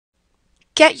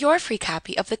Get your free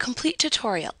copy of the complete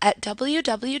tutorial at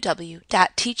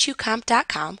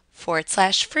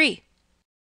www.teachucomp.com/free.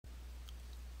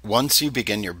 Once you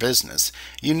begin your business,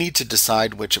 you need to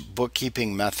decide which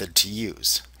bookkeeping method to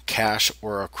use, cash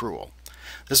or accrual.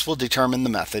 This will determine the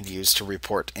method used to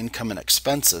report income and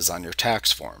expenses on your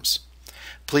tax forms.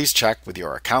 Please check with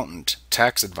your accountant,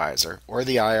 tax advisor, or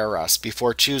the IRS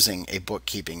before choosing a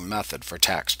bookkeeping method for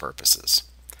tax purposes.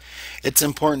 It's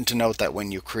important to note that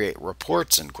when you create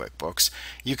reports in QuickBooks,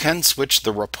 you can switch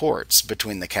the reports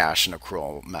between the cash and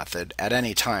accrual method at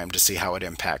any time to see how it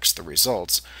impacts the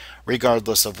results,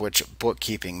 regardless of which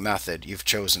bookkeeping method you've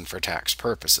chosen for tax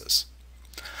purposes.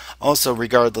 Also,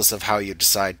 regardless of how you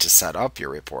decide to set up your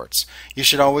reports, you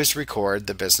should always record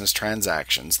the business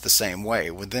transactions the same way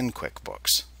within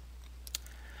QuickBooks.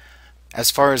 As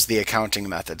far as the accounting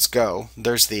methods go,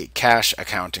 there's the cash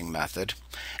accounting method,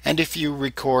 and if you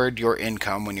record your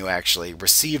income when you actually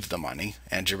receive the money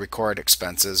and you record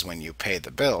expenses when you pay the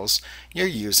bills, you're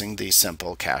using the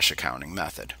simple cash accounting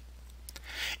method.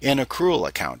 In accrual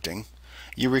accounting,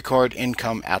 you record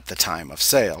income at the time of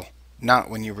sale, not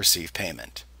when you receive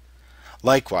payment.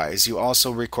 Likewise, you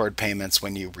also record payments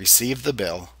when you receive the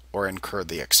bill or incur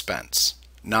the expense,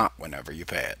 not whenever you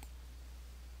pay it.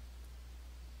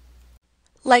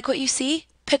 Like what you see?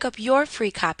 Pick up your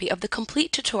free copy of the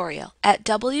complete tutorial at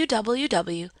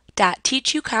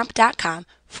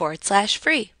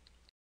www.teachucomp.com/free.